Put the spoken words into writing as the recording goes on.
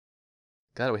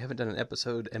God, we haven't done an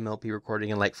episode MLP recording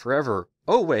in like forever.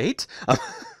 Oh, wait.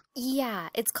 Yeah,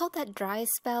 it's called that dry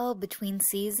spell between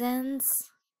seasons.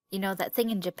 You know, that thing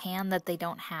in Japan that they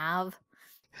don't have.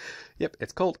 Yep,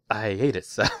 it's called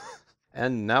hiatus.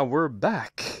 And now we're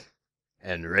back.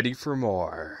 And ready for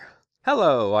more.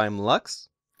 Hello, I'm Lux.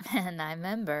 And I'm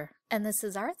Ember. And this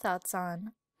is our thoughts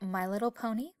on My Little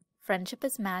Pony, Friendship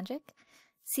is Magic,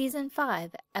 Season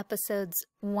 5, Episodes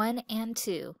 1 and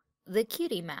 2, The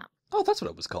Cutie Map. Oh, that's what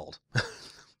it was called.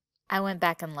 I went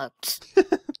back and looked.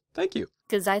 Thank you.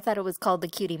 Because I thought it was called The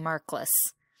Cutie Markless.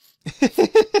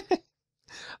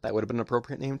 That would have been an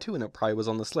appropriate name too, and it probably was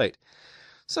on the slate.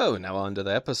 So, now on to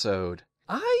the episode.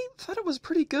 I thought it was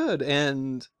pretty good,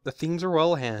 and the themes were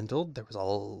well handled. There was a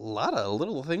lot of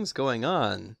little things going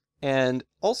on. And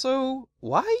also,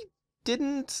 why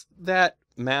didn't that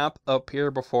map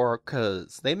appear before?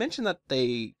 Because they mentioned that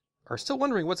they are still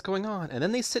wondering what's going on, and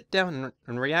then they sit down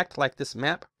and react like this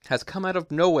map has come out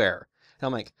of nowhere. And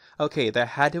I'm like, okay, there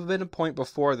had to have been a point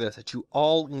before this that you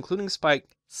all, including Spike,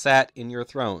 sat in your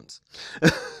thrones.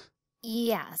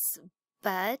 Yes,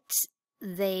 but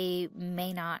they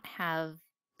may not have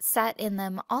sat in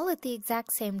them all at the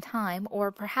exact same time,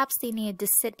 or perhaps they needed to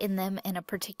sit in them in a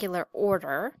particular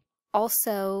order.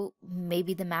 Also,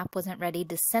 maybe the map wasn't ready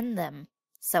to send them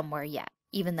somewhere yet,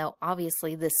 even though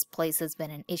obviously this place has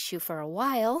been an issue for a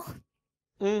while.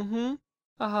 Mm-hmm.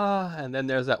 And then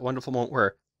there's that wonderful moment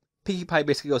where Pinkie Pie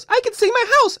basically goes, I can see my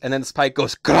house! And then Spike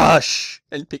goes, crush!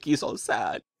 And Pinkie's all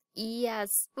sad. Yes,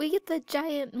 we get the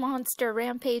giant monster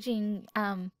rampaging,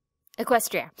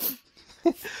 Equestria.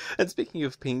 And speaking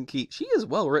of Pinkie, she is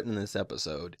well written in this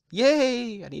episode.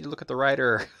 Yay! I need to look at the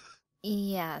writer.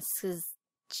 Yes, because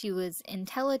she was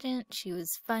intelligent, she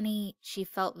was funny, she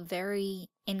felt very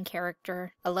in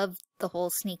character. I love the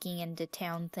whole sneaking into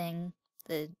town thing,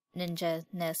 the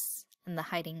ninja-ness and the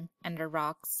hiding under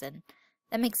rocks, and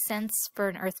that makes sense for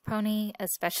an earth pony,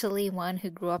 especially one who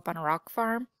grew up on a rock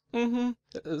farm.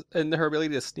 Mm-hmm. And her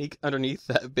ability to sneak underneath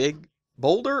that big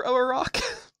boulder of a rock.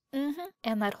 Mm-hmm.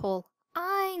 And that whole,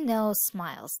 I know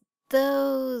smiles.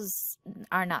 Those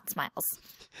are not smiles.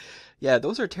 Yeah,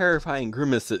 those are terrifying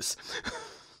grimaces.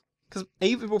 Because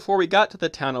even before we got to the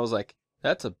town, I was like,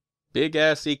 that's a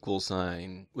big-ass equal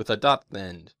sign with a dot at the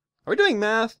end. Are we doing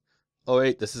math? Oh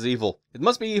wait, this is evil. It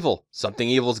must be evil. Something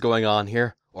evil's going on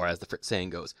here. Or as the Fritz saying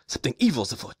goes, something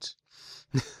evil's afoot.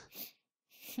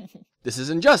 This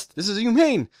isn't just. This is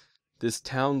inhumane. This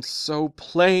town's so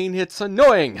plain, it's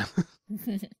annoying.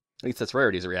 At least that's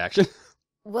Rarity's reaction.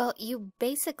 Well, you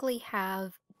basically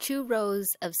have 2 rows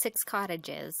of 6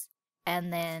 cottages,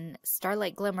 and then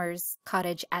Starlight Glimmer's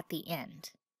cottage at the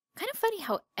end. Kind of funny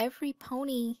how every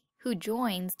pony who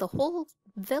joins, the whole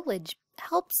village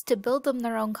helps to build them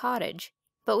their own cottage,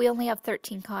 but we only have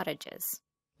 13 cottages.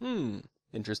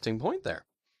 Interesting point there.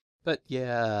 But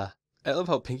yeah, I love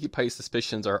how Pinkie Pie's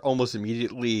suspicions are almost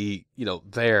immediately,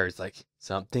 there. It's like,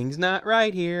 something's not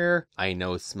right here. I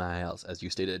know smiles, as you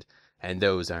stated, and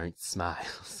those aren't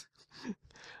smiles.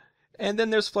 And then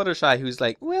there's Fluttershy, who's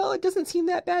like, well, it doesn't seem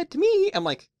that bad to me. I'm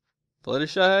like,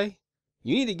 Fluttershy,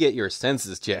 you need to get your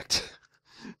senses checked.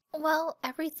 Well,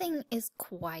 everything is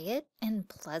quiet and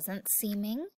pleasant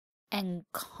seeming and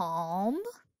calm.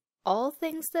 All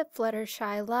things that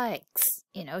Fluttershy likes.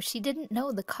 She didn't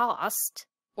know the cost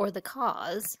or the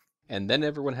cause. And then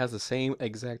everyone has the same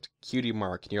exact cutie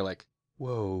mark, and you're like,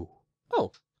 whoa.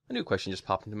 Oh, a new question just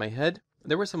popped into my head.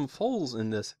 There were some foals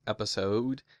in this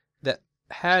episode that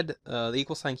had the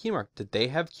equal sign cutie mark. Did they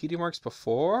have cutie marks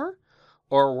before?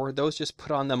 Or were those just put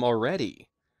on them already?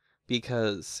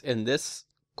 Because in this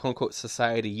quote-unquote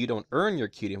society, you don't earn your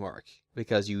cutie mark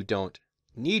because you don't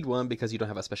need one because you don't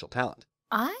have a special talent.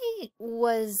 I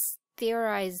was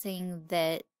theorizing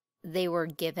that they were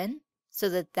given so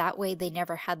that way they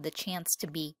never had the chance to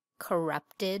be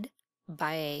corrupted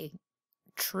by a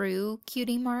true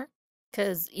cutie mark.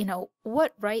 Because,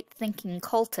 what right-thinking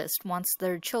cultist wants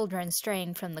their children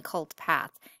straying from the cult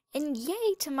path? And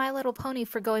yay to My Little Pony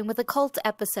for going with a cult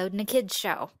episode in a kid's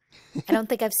show. I don't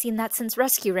think I've seen that since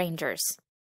Rescue Rangers.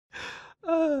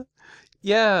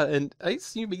 Yeah, and I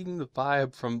seem to be getting the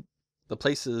vibe from the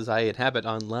places I inhabit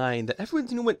online that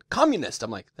everyone went communist.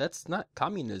 I'm like, that's not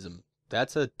communism.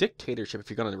 That's a dictatorship if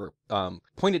you're going to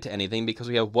point it to anything, because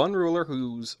we have one ruler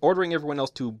who's ordering everyone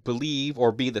else to believe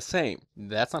or be the same.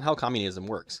 That's not how communism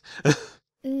works.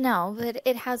 No, but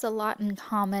it has a lot in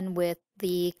common with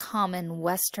the common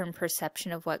Western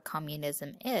perception of what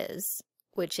communism is,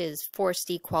 which is forced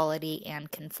equality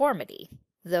and conformity.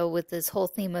 Though with this whole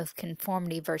theme of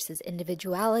conformity versus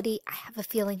individuality, I have a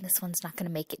feeling this one's not going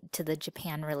to make it to the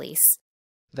Japan release.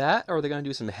 That, or they're going to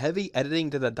do some heavy editing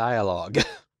to the dialogue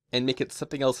and make it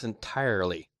something else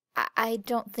entirely. I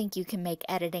don't think you can make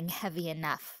editing heavy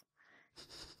enough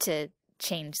to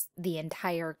change the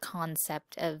entire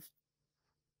concept of...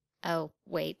 Oh,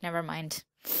 wait, never mind.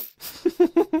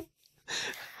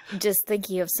 Just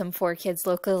thinking of some 4Kids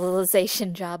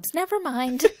localization jobs. Never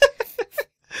mind.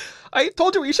 I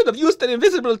told you we should have used an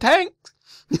invisible tank!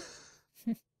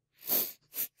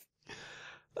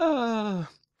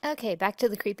 Okay, back to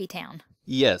the creepy town.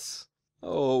 Yes.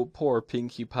 Oh, poor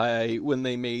Pinkie Pie, when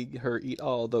they made her eat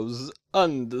all those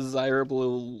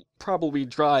undesirable, probably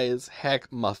dry as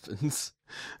heck muffins.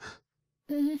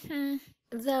 Mm-hmm.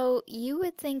 Though you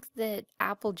would think that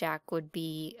Applejack would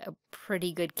be a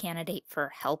pretty good candidate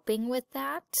for helping with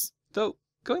that. Though,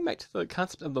 going back to the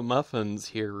concept of the muffins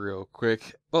here real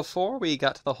quick, before we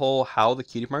got to the whole how the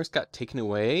cutie marks got taken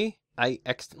away, I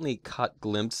accidentally caught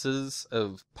glimpses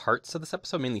of parts of this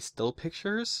episode, mainly still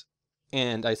pictures,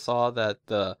 and I saw that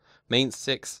the main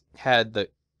 6 had the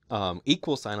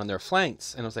equal sign on their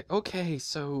flanks, and I was like, okay,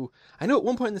 so I know at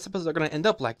one point in this episode they're going to end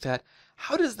up like that.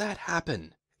 How does that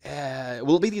happen?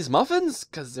 Will it be these muffins?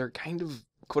 Because they're kind of,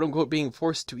 quote-unquote, being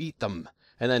forced to eat them,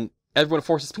 and then everyone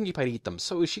forces Pinkie Pie to eat them.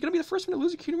 So is she going to be the first one to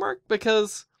lose a cutie mark?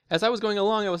 Because as I was going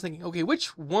along, I was thinking, okay,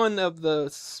 which one of the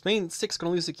main 6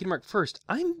 going to lose the cutie mark first?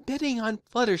 I'm betting on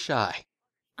Fluttershy.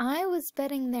 I was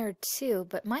betting there too,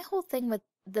 but my whole thing with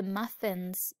the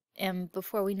muffins, and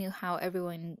before we knew how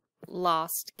everyone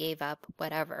lost, gave up,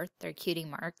 whatever, their cutie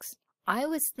marks, I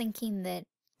was thinking that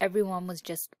everyone was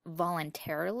just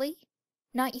voluntarily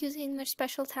not using their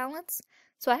special talents.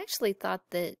 So I actually thought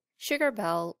that Sugar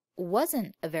Belle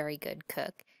wasn't a very good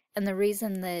cook, and the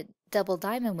reason that Double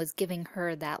Diamond was giving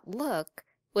her that look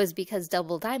was because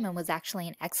Double Diamond was actually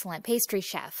an excellent pastry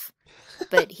chef.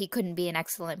 But he couldn't be an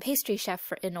excellent pastry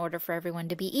chef in order for everyone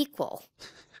to be equal.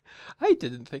 I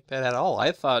didn't think that at all.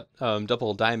 I thought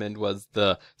Double Diamond was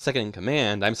the second in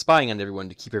command. I'm spying on everyone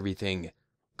to keep everything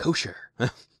kosher.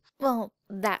 Well,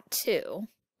 that too.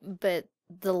 But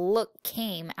the look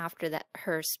came after that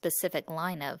her specific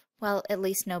line of, well, at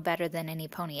least no better than any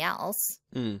pony else.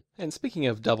 And speaking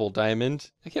of Double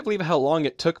Diamond, I can't believe how long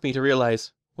it took me to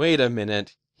realize, wait a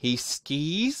minute, he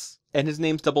skis? And his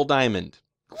name's Double Diamond.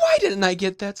 Why didn't I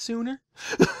get that sooner?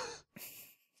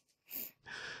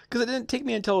 Because it didn't take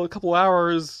me until a couple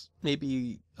hours,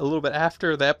 maybe a little bit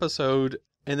after the episode,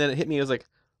 and then it hit me. I was like,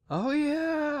 oh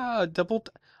yeah,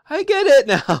 I get it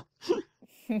now.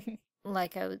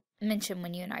 Like I mentioned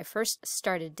when you and I first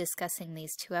started discussing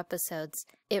these 2 episodes,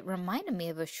 it reminded me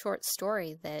of a short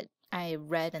story that I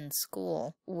read in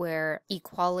school where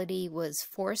equality was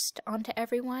forced onto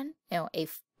everyone. You know, a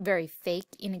very fake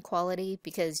inequality,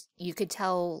 because you could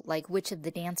tell like which of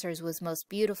the dancers was most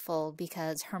beautiful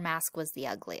because her mask was the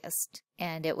ugliest.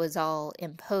 And it was all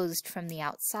imposed from the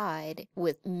outside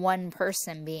with one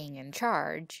person being in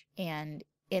charge and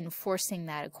enforcing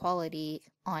that equality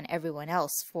on everyone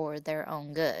else for their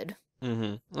own good.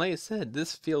 Like I said,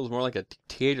 this feels more like a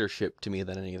dictatorship to me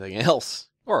than anything else.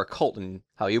 Or a cult, and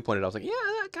how you pointed out, I was like,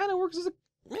 yeah, that kind of works as a...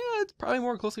 Yeah, it's probably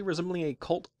more closely resembling a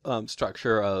cult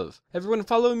structure of, everyone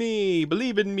follow me,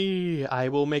 believe in me, I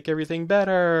will make everything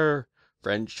better.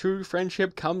 True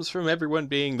friendship comes from everyone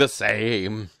being the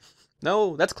same.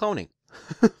 No, that's cloning.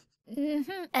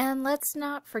 And let's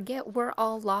not forget we're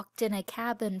all locked in a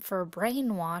cabin for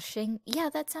brainwashing. Yeah,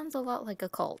 that sounds a lot like a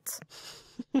cult.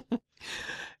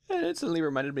 And it suddenly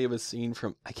reminded me of a scene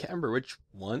from, I can't remember which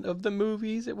one of the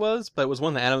movies it was, but it was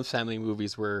one of the Addams Family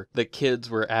movies where the kids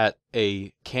were at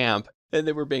a camp and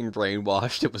they were being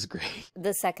brainwashed. It was great.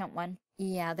 The second one.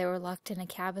 Yeah, they were locked in a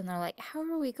cabin. They're like, how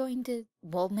are we going to,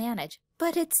 well, manage?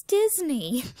 But it's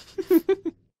Disney.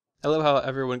 I love how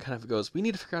everyone kind of goes, we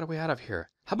need to figure out a way out of here.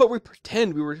 How about we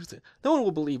pretend we were just... No one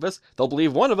will believe us. They'll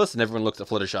believe one of us, and everyone looks at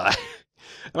Fluttershy.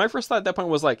 And my first thought at that point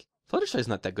was like, Fluttershy's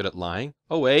not that good at lying.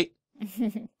 Oh, wait.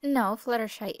 No,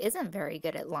 Fluttershy isn't very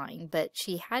good at lying, but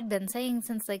she had been saying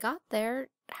since they got there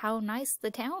how nice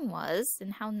the town was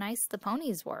and how nice the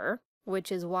ponies were,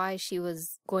 which is why she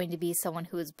was going to be someone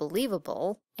who was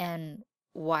believable, and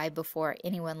why before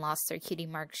anyone lost their cutie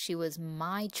mark, she was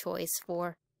my choice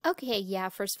for, okay, yeah,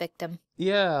 first victim.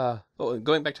 Yeah. Well,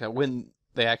 going back to when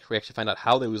they actually find out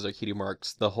how they lose their cutie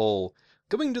marks, the whole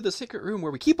going to the secret room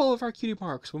where we keep all of our cutie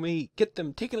marks when we get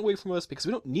them taken away from us because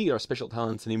we don't need our special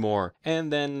talents anymore.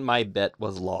 And then my bet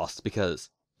was lost because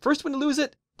first one to lose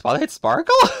it, Twilight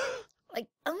Sparkle? Like,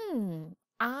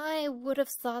 I would have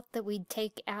thought that we'd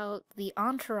take out the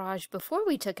entourage before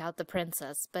we took out the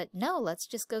princess, but no, let's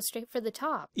just go straight for the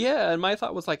top. Yeah, and my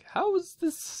thought was like, how is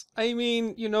this? I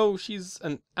mean, she's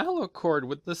an alicord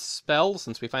with this spell,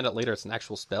 since we find out later it's an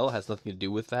actual spell, has nothing to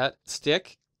do with that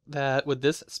stick. That would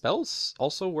this spell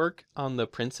also work on the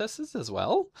princesses as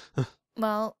well?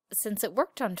 Well, since it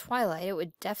worked on Twilight, it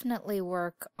would definitely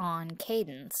work on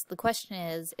Cadence. The question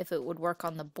is if it would work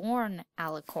on the born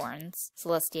alicorns,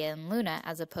 Celestia and Luna,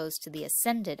 as opposed to the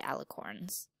ascended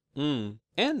alicorns. And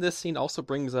this scene also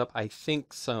brings up, I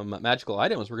think, some magical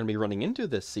items we're going to be running into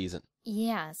this season.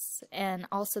 Yes, and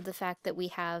also the fact that we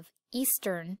have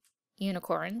Eastern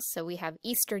unicorns, so we have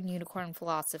Eastern unicorn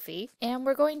philosophy, and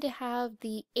we're going to have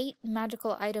the 8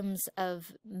 magical items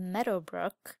of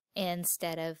Meadowbrook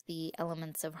instead of the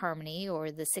elements of harmony or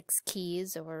the 6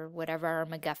 keys or whatever our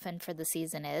MacGuffin for the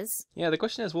season is. Yeah, the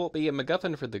question is, will it be a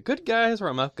MacGuffin for the good guys or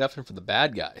a MacGuffin for the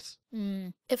bad guys?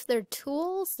 If they're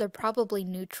tools, they're probably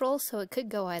neutral, so it could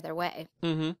go either way.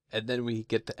 And then we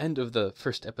get the end of the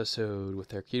first episode with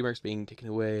their cutie marks being taken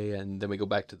away, and then we go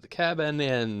back to the cabin,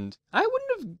 and I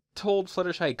wouldn't have told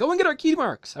Fluttershy, go and get our cutie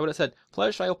marks! I would have said,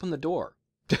 Fluttershy, open the door.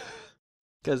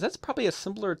 Because that's probably a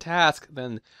simpler task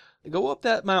than go up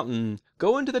that mountain,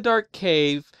 go into the dark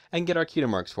cave, and get our cutie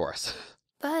marks for us.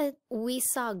 But we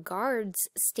saw guards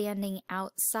standing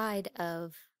outside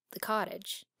of the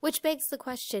cottage. Which begs the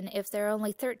question, if there are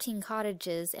only 13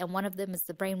 cottages and one of them is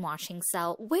the brainwashing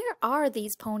cell, where are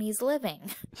these ponies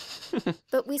living?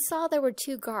 But we saw there were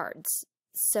 2 guards,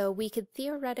 so we could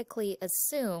theoretically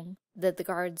assume that the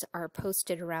guards are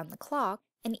posted around the clock,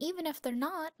 and even if they're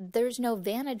not, there's no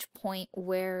vantage point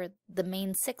where the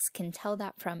main 6 can tell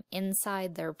that from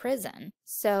inside their prison.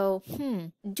 So,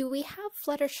 do we have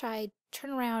Fluttershy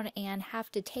turn around and have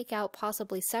to take out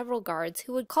possibly several guards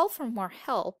who would call for more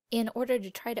help in order to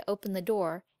try to open the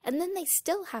door, and then they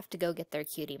still have to go get their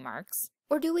cutie marks?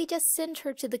 Or do we just send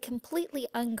her to the completely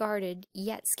unguarded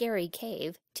yet scary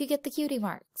cave to get the cutie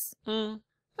marks? Oh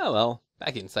well.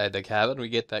 Back inside the cabin, we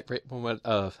get that great moment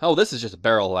of, oh, this is just a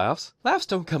barrel of laughs. Laughs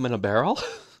don't come in a barrel.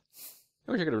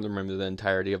 I wish I could remember the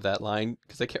entirety of that line,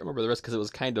 because I can't remember the rest because it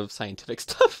was kind of scientific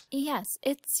stuff. Yes,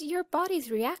 it's your body's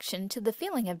reaction to the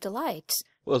feeling of delight.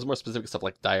 Well, it was more specific stuff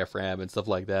like diaphragm and stuff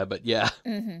like that, but yeah.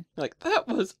 Like, that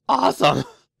was awesome!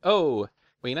 Oh,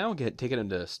 we now get taken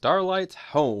into Starlight's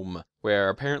home, where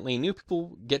apparently new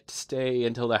people get to stay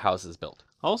until their house is built.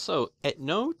 Also, at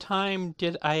no time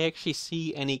did I actually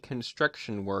see any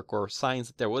construction work or signs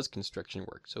that there was construction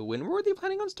work. So when were they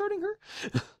planning on starting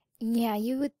her? Yeah,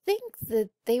 you would think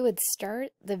that they would start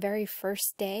the very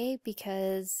first day,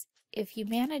 because if you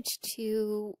manage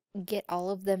to get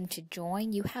all of them to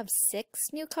join, you have 6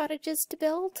 new cottages to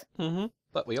build.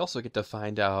 But we also get to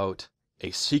find out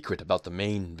a secret about the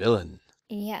main villain.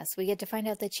 Yes, we get to find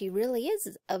out that she really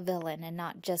is a villain and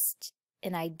not just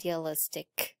an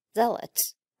idealistic zealot.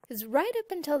 Because right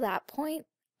up until that point,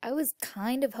 I was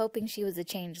kind of hoping she was a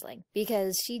changeling,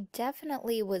 because she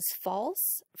definitely was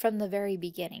false from the very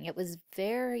beginning. It was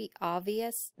very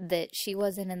obvious that she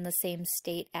wasn't in the same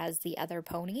state as the other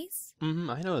ponies.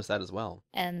 I noticed that as well.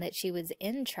 And that she was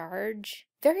in charge,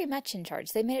 very much in charge.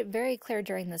 They made it very clear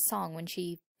during the song when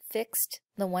she fixed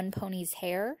the one pony's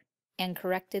hair and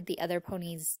corrected the other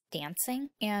pony's dancing,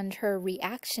 and her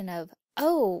reaction of,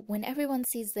 oh, when everyone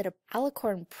sees that a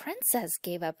alicorn princess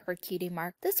gave up her cutie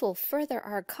mark, this will further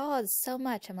our cause so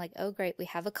much. I'm like, oh great, we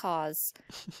have a cause.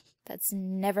 That's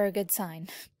never a good sign.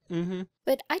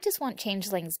 But I just want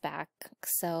changelings back,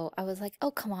 so I was like,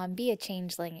 oh come on, be a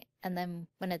changeling. And then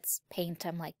when it's paint,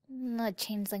 I'm like, a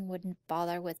changeling wouldn't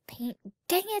bother with paint.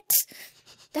 Dang it!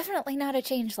 Definitely not a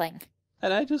changeling.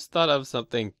 And I just thought of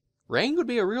something. Rain would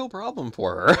be a real problem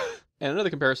for her. And another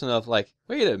comparison of like,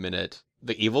 wait a minute,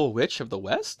 the evil witch of the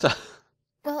West?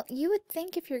 Well, you would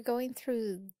think if you're going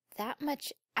through that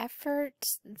much effort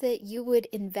that you would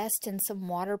invest in some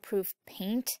waterproof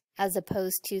paint as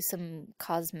opposed to some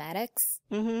cosmetics.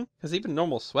 Because even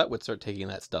normal sweat would start taking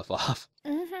that stuff off.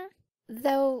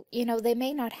 Though, they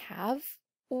may not have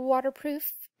waterproof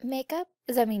makeup.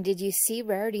 I mean, did you see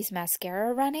Rarity's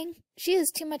mascara running? She is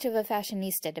too much of a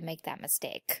fashionista to make that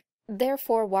mistake.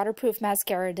 Therefore, waterproof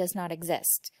mascara does not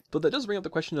exist. But that does bring up the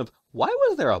question of, why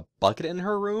was there a bucket in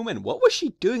her room, and what was she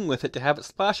doing with it to have it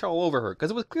splash all over her?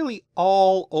 Because it was clearly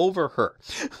all over her.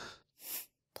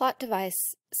 Plot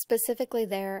device, specifically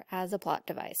there as a plot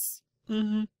device.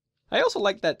 I also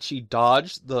like that she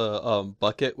dodged the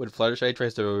bucket when Fluttershy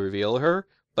tries to reveal her,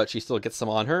 but she still gets some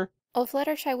on her. Oh,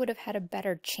 Fluttershy would have had a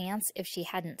better chance if she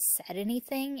hadn't said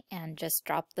anything and just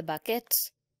dropped the bucket.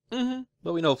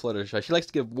 But we know Fluttershy. She likes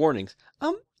to give warnings.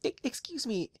 Excuse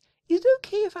me, is it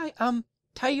okay if I,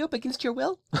 tie you up against your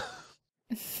will?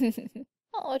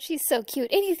 Oh, she's so cute.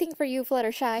 Anything for you,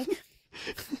 Fluttershy.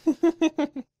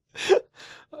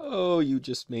 Oh, you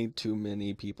just made too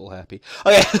many people happy.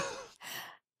 Okay.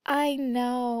 I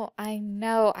know, I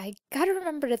know. I gotta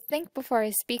remember to think before I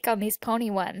speak on these pony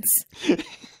ones.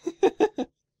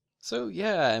 So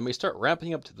yeah, and we start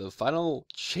ramping up to the final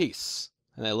chase.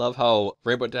 And I love how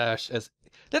Rainbow Dash says,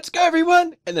 "Let's go,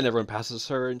 everyone!" And then everyone passes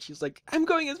her, and she's like, "I'm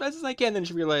going as fast as I can." Then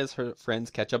she realizes her friends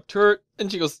catch up to her,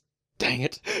 and she goes, "Dang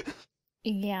it."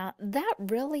 Yeah, that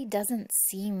really doesn't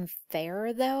seem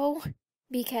fair, though,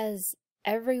 because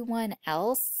everyone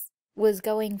else was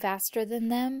going faster than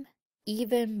them,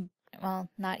 even, well,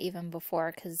 not even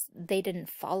before, because they didn't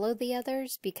follow the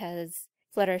others, because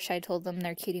Fluttershy told them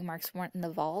their cutie marks weren't in the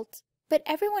vault. But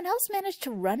everyone else managed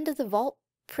to run to the vault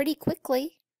pretty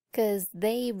quickly, because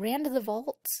they ran to the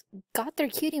vault, got their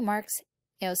cutie marks.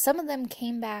 You know, some of them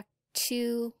came back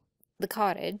to the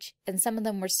cottage, and some of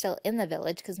them were still in the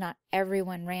village because not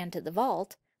everyone ran to the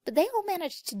vault, but they all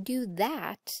managed to do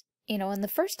that, you know, and the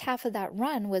first half of that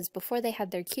run was before they had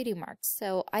their cutie marks,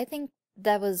 so I think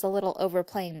that was a little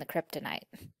overplaying the kryptonite.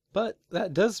 But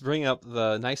that does bring up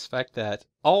the nice fact that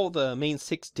all the main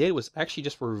six did was actually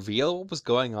just reveal what was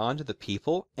going on to the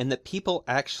people, and that people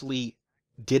actually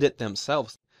did it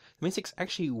themselves. The main six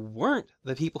actually weren't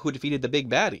the people who defeated the big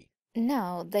baddie.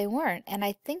 No, they weren't, and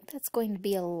I think that's going to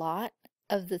be a lot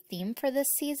of the theme for this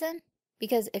season,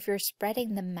 because if you're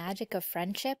spreading the magic of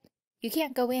friendship, you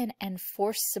can't go in and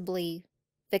forcibly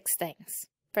fix things.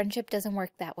 Friendship doesn't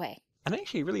work that way. And I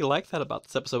actually really like that about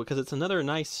this episode because it's another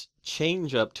nice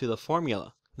change up to the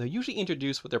formula. They usually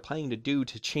introduce what they're planning to do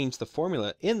to change the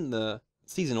formula in the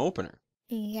season opener.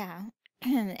 Yeah,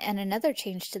 and another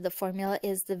change to the formula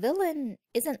is the villain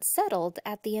isn't settled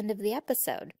at the end of the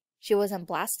episode. She wasn't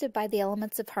blasted by the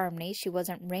elements of harmony. She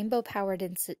wasn't rainbow-powered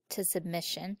into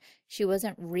submission. She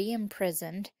wasn't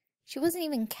re-imprisoned. She wasn't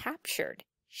even captured.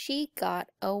 She got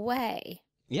away.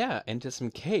 Yeah, into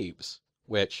some caves,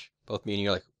 which both me and you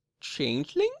are like,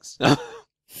 changelings?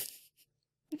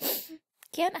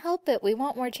 Can't help it. We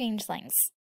want more changelings.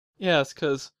 Yes,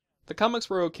 because the comics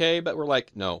were okay, but we're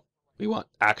like, no, we want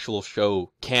actual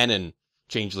show canon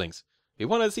changelings. We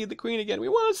want to see the queen again. We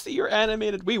want to see her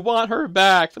animated. We want her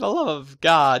back, for the love of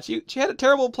God. She had a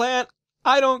terrible plan.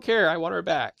 I don't care. I want her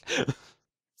back.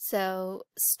 So,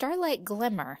 Starlight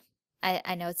Glimmer.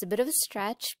 I know it's a bit of a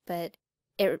stretch, but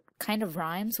it kind of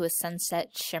rhymes with Sunset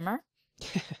Shimmer.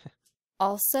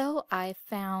 Also, I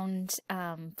found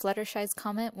Fluttershy's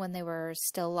comment when they were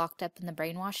still locked up in the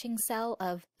brainwashing cell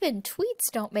of, even tweets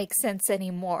don't make sense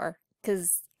anymore,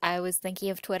 because I was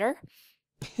thinking of Twitter.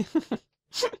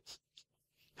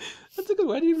 That's a good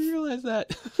one. I didn't even realize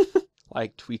that.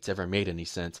 Like tweets ever made any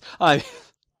sense.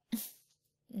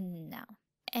 No.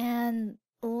 And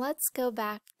let's go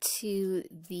back to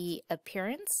the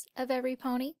appearance of every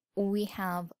pony. We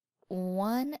have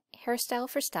one hairstyle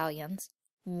for stallions,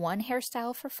 one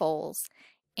hairstyle for foals,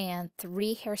 and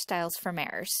 3 hairstyles for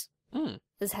mares.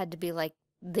 This had to be like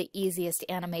the easiest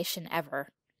animation ever.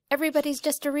 Everybody's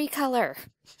just a recolor.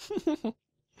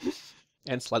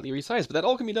 And slightly resized, but that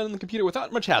all can be done in the computer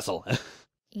without much hassle.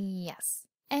 Yes.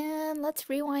 And let's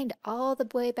rewind all the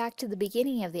way back to the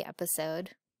beginning of the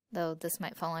episode, though this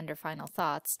might fall under final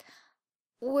thoughts,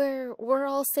 where we're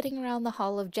all sitting around the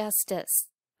Hall of Justice.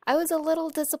 I was a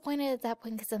little disappointed at that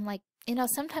point because I'm like, you know,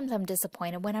 sometimes I'm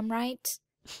disappointed when I'm right.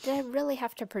 Did I really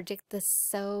have to predict this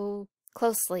so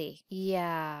closely?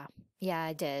 Yeah,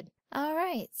 I did. All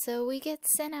right, so we get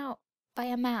sent out by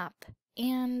a map,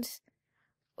 and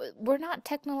we're not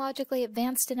technologically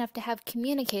advanced enough to have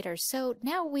communicators, so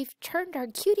now we've turned our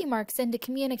cutie marks into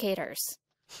communicators.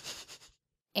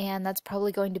 And that's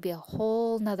probably going to be a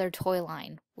whole nother toy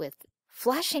line with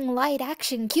flashing light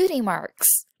action cutie marks.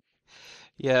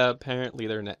 Yeah, apparently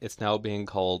it's now being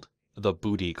called the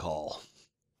booty call.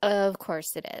 Of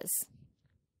course it is.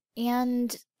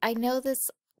 And I know this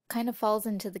kind of falls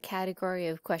into the category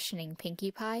of questioning Pinkie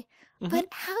Pie, but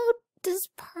how does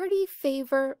Party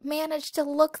Favor manage to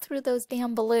look through those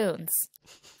damn balloons?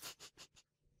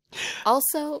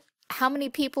 Also, how many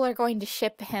people are going to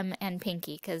ship him and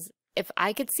Pinkie? Because if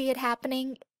I could see it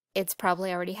happening, it's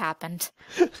probably already happened.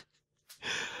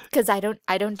 Because I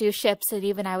don't do ships, and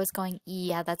even I was going,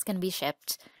 yeah, that's going to be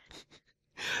shipped.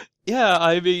 Yeah,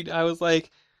 I mean, I was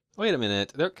like, wait a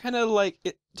minute. They're kind of like,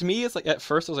 to me, it's like, at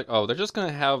first I was like, oh, they're just going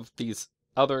to have these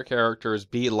other characters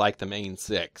be like the main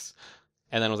 6.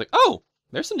 And then I was like, oh,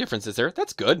 there's some differences there.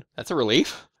 That's good. That's a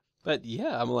relief. But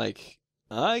yeah, I'm like,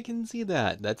 I can see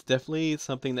that. That's definitely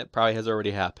something that probably has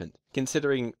already happened.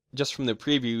 Considering just from the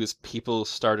previews, people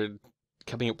started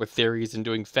coming up with theories and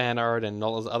doing fan art and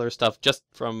all this other stuff just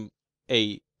from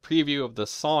a preview of the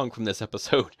song from this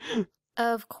episode.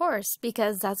 Of course,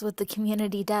 because that's what the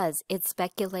community does. It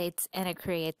speculates and it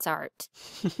creates art.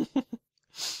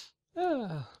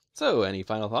 So, any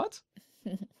final thoughts?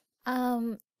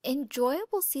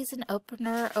 Enjoyable season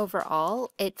opener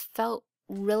overall. It felt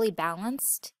really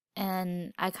balanced,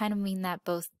 and I kind of mean that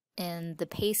both in the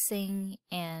pacing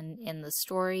and in the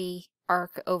story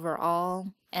arc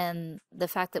overall, and the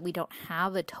fact that we don't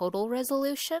have a total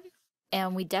resolution,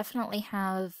 and we definitely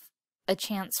have a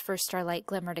chance for Starlight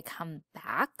Glimmer to come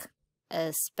back,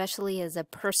 especially as a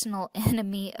personal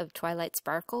enemy of Twilight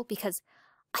Sparkle, because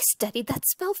I studied that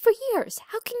spell for years.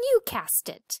 How can you cast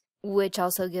it? Which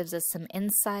also gives us some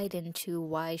insight into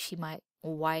why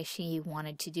she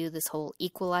wanted to do this whole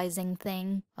equalizing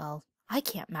thing. Well, I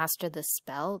can't master this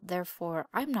spell, therefore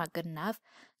I'm not good enough.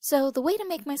 So the way to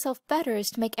make myself better is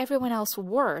to make everyone else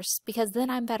worse, because then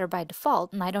I'm better by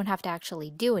default and I don't have to actually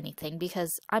do anything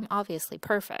because I'm obviously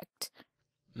perfect.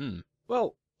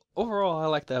 Well, overall I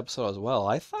liked the episode as well.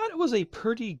 I thought it was a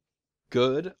pretty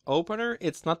good opener.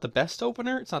 It's not the best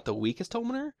opener, it's not the weakest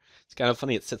opener. It's kind of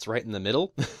funny it sits right in the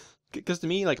middle. Because to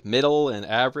me, like, middle and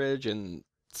average and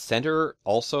center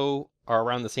also are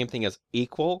around the same thing as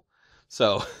equal.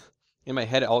 So in my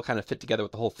head, it all kind of fit together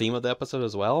with the whole theme of the episode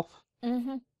as well.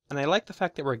 Mm-hmm. And I like the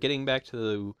fact that we're getting back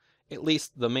to at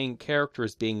least the main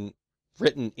characters being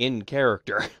written in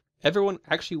character. Everyone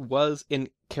actually was in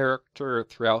character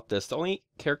throughout this. The only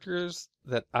characters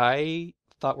that I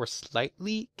thought were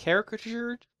slightly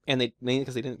caricatured, and they mainly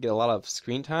because they didn't get a lot of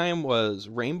screen time, was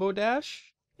Rainbow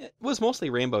Dash. It was mostly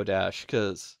Rainbow Dash,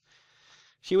 because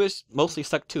she was mostly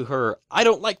stuck to her, I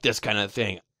don't like this kind of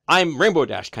thing, I'm Rainbow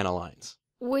Dash kind of lines.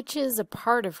 Which is a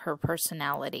part of her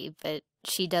personality, but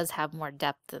she does have more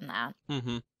depth than that.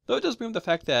 Though it does bring up the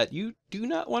fact that you do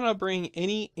not want to bring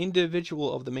any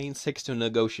individual of the main six to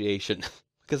negotiation,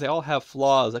 because they all have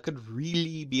flaws that could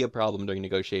really be a problem during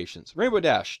negotiations. Rainbow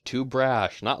Dash, too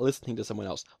brash, not listening to someone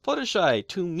else. Fluttershy,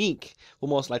 too meek, will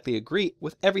most likely agree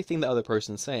with everything the other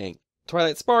person's saying.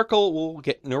 Twilight Sparkle will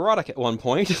get neurotic at one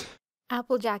point.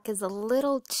 Applejack is a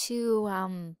little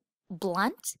too,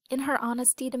 blunt in her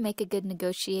honesty to make a good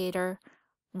negotiator.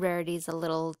 Rarity's a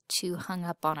little too hung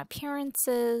up on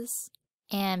appearances.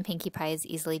 And Pinkie Pie is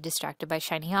easily distracted by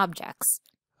shiny objects.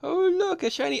 Oh, look, a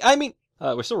shiny...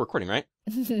 we're still recording, right?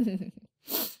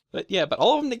 But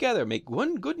all of them together make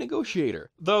one good negotiator.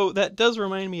 Though that does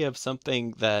remind me of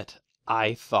something that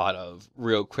I thought of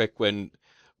real quick when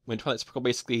Twilight Sparkle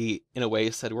basically, in a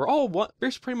way, said, we're all one,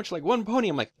 there's pretty much like one pony.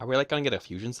 I'm like, are we like gonna get a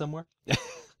fusion somewhere?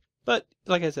 But,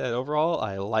 like I said, overall,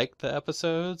 I liked the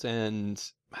episodes, and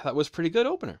I thought it was a pretty good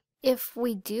opener. If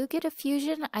we do get a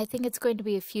fusion, I think it's going to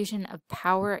be a fusion of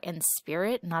power and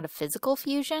spirit, not a physical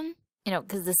fusion. You know,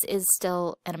 because this is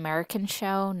still an American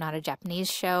show, not a Japanese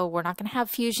show. We're not going to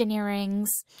have fusion earrings.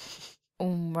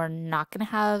 We're not going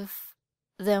to have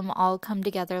them all come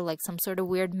together like some sort of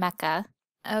weird mecha.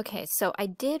 Okay, so I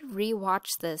did rewatch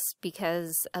this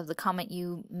because of the comment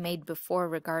you made before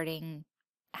regarding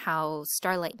how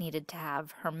Starlight needed to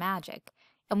have her magic.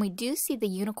 And we do see the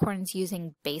unicorns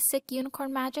using basic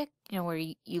unicorn magic, you know, where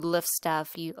you lift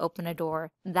stuff, you open a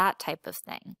door, that type of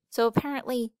thing. So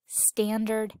apparently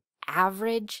standard,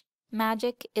 average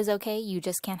magic is okay, you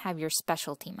just can't have your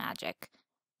specialty magic.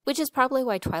 Which is probably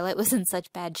why Twilight was in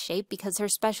such bad shape, because her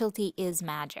specialty is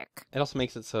magic. It also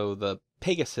makes it so the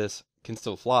Pegasus can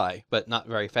still fly, but not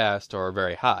very fast or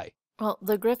very high. Well,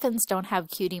 the Griffins don't have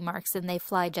cutie marks and they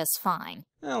fly just fine.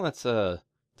 Well, that's a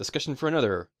discussion for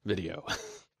another video.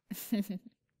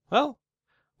 Well,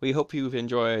 we hope you've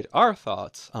enjoyed our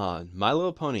thoughts on My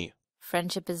Little Pony.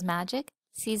 Friendship is Magic,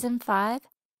 Season 5,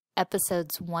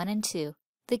 Episodes 1 and 2,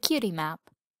 The Cutie Map.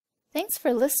 Thanks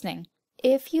for listening.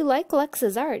 If you like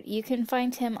Lex's art, you can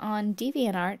find him on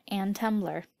DeviantArt and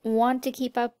Tumblr. Want to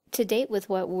keep up to date with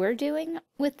what we're doing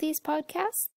with these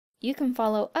podcasts? You can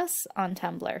follow us on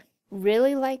Tumblr.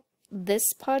 Really like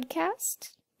this podcast?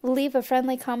 Leave a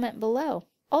friendly comment below.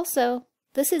 Also,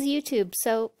 this is YouTube,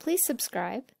 so please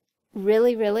subscribe.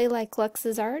 Really like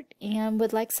Lex's art and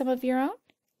would like some of your own?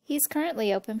 He's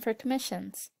currently open for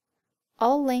commissions.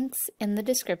 All links in the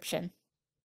description.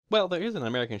 Well, there is an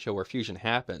American show where fusion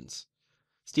happens.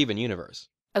 Steven Universe.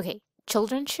 Okay,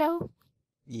 children's show?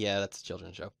 Yeah, that's a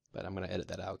children's show, but I'm going to edit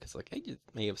that out because, like, I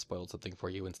may have spoiled something for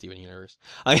you in Steven Universe.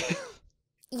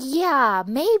 Yeah,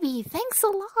 maybe. Thanks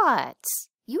a lot.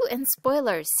 You and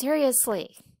spoilers,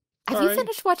 seriously. Have you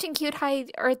finished watching Cute High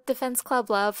Earth Defense Club,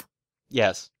 love?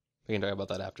 Yes. We can talk about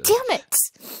that after. Damn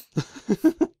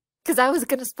it! Because I was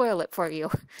going to spoil it for you.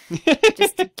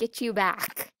 Just to get you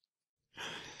back.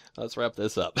 let's wrap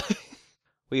this up.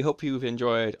 We hope you've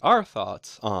enjoyed our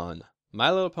thoughts on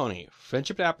My Little Pony,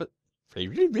 Friendship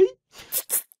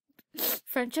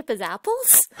Friendship is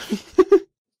apples?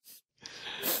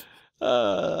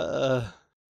 An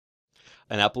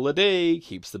apple a day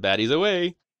keeps the baddies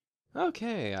away.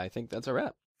 Okay, I think that's a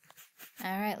wrap.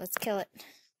 All right, let's kill it.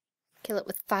 Kill it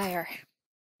with fire.